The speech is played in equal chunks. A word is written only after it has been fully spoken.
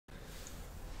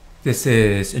This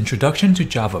is Introduction to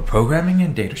Java Programming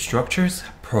and Data Structures,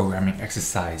 Programming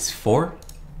Exercise 4.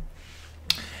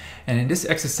 And in this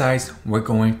exercise, we're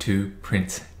going to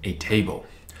print a table.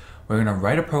 We're going to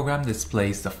write a program that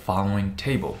displays the following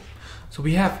table. So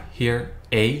we have here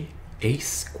a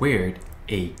squared,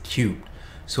 a cubed.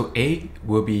 So a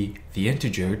will be the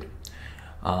integer,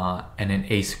 and then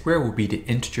a squared will be the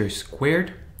integer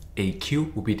squared, a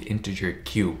cube will be the integer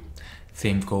cube.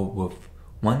 Same go with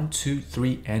 1, 2,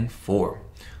 3, and 4.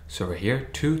 So right here,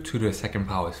 2 to the second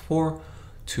power is 4,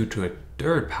 2 to the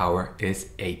third power is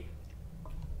 8.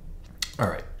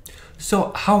 Alright,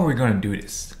 so how are we going to do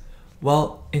this?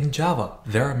 Well, in Java,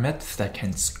 there are methods that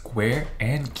can square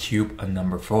and cube a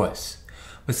number for us.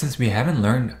 But since we haven't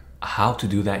learned how to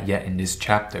do that yet in this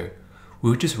chapter,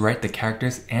 we'll just write the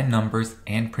characters and numbers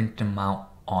and print them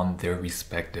out on their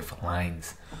respective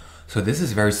lines. So this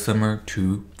is very similar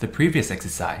to the previous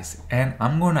exercise, and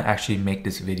I'm going to actually make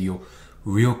this video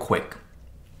real quick.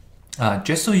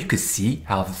 Just so you could see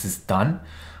how this is done,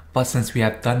 but since we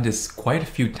have done this quite a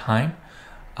few times,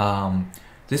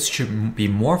 this should be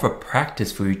more of a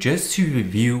practice for you just to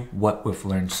review what we've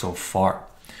learned so far.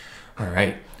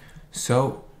 Alright,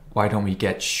 so why don't we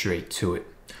get straight to it?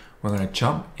 We're going to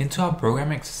jump into our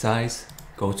program exercise,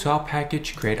 go to our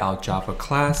package, create our Java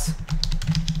class,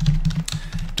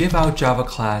 give our Java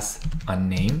class a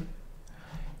name,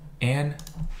 and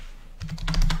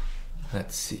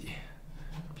let's see,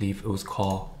 I believe it was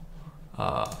called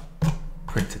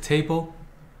print a table.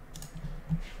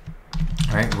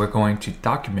 Alright, we're going to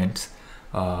document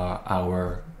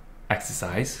our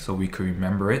exercise so we could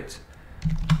remember it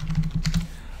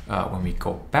when we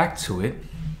go back to it.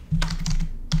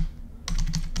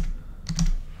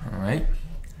 Alright,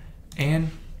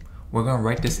 and we're going to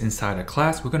write this inside a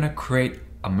class. We're going to create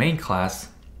a main class,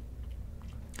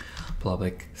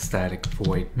 public static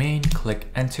void main, click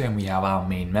enter, and we have our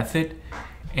main method,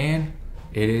 and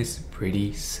it is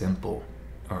pretty simple.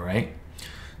 Alright,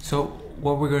 so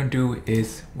what we're going to do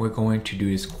is we're going to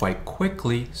do this quite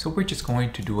quickly, so we're just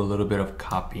going to do a little bit of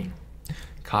copying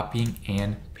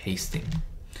and pasting.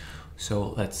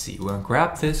 So let's see, we're going to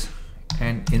grab this,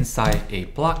 and inside a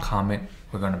block comment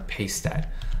we're going to paste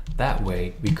that. That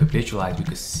way we could visualize, we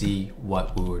could see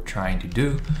what we were trying to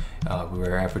do if we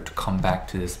were ever to come back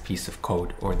to this piece of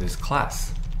code or this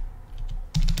class.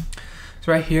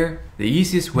 So right here, the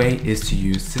easiest way is to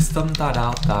use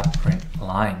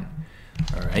system.out.println.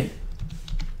 Alright,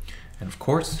 and of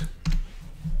course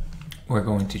we're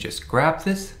going to just grab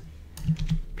this,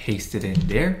 paste it in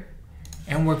there,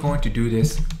 and we're going to do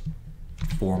this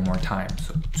 4 more times.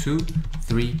 So 2,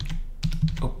 3,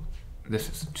 oh, this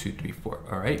is 2, 3, 4.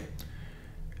 Alright,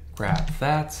 grab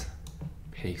that,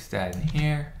 paste that in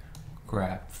here,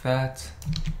 grab that,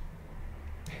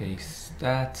 paste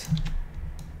that,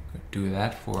 do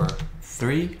that for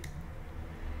 3,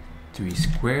 3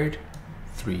 squared,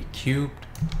 3 cubed,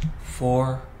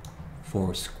 4,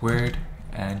 4 squared,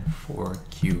 and 4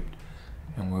 cubed.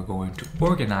 And we're going to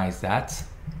organize that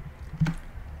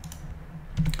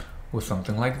with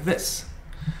something like this.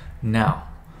 Now,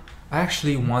 I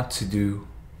actually want to do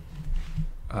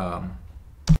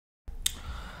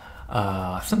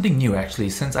something new actually,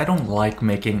 since I don't like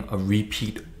making a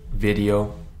repeat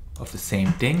video of the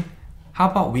same thing. How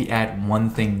about we add one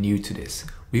thing new to this?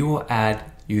 We will add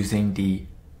using the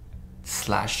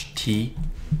 /t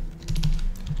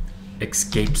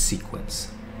escape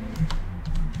sequence.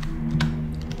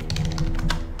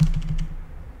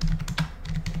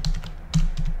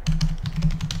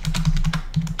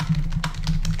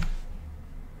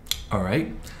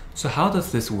 Alright, so how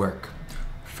does this work?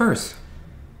 First,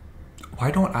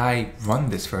 why don't I run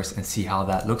this first and see how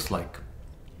that looks like?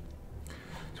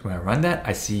 So when I run that,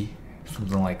 I see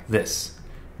something like this.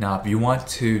 Now if you want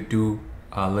to do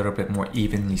a little bit more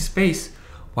evenly spaced,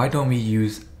 why don't we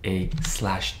use a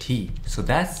 /t? So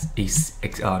that's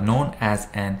known as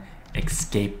an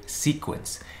escape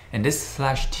sequence. And this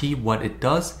 /t, what it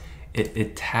does,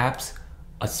 it taps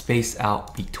a space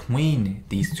out between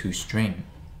these two strings.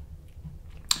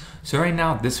 So right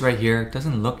now, this right here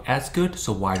doesn't look as good,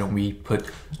 so why don't we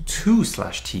put 2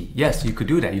 /t? Yes, you could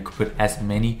do that. You could put as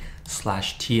many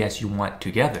 /t as you want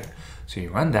together. So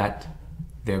you run that,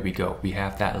 there we go. We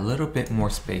have that a little bit more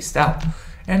spaced out.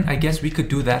 And I guess we could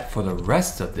do that for the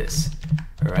rest of this.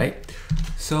 All right,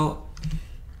 so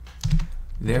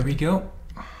there we go,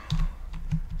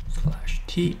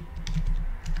 /t.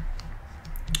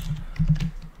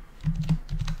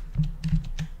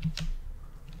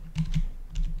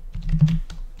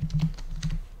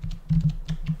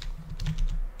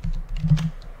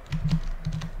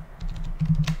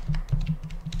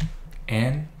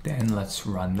 And Then let's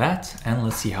run that and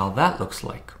let's see how that looks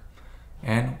like.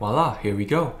 And voila, here we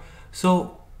go.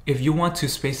 So if you want to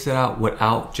space it out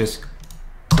without just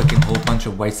clicking a whole bunch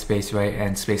of white space, right,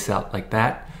 and space it out like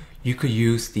that, you could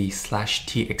use the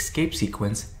 /t escape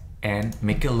sequence and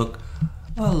make it look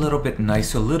a little bit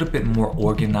nicer, a little bit more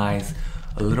organized,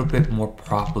 a little bit more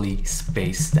properly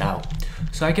spaced out.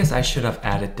 So I guess I should have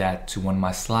added that to one of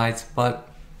my slides, but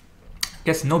I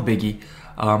guess no biggie.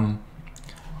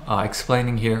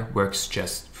 Explaining here works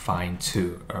just fine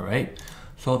too, all right?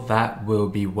 So that will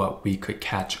be what we could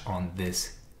catch on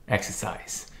this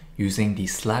exercise, using the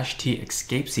 /t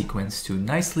escape sequence to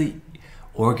nicely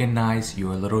organize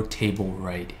your little table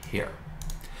right here.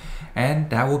 And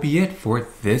that will be it for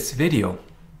this video.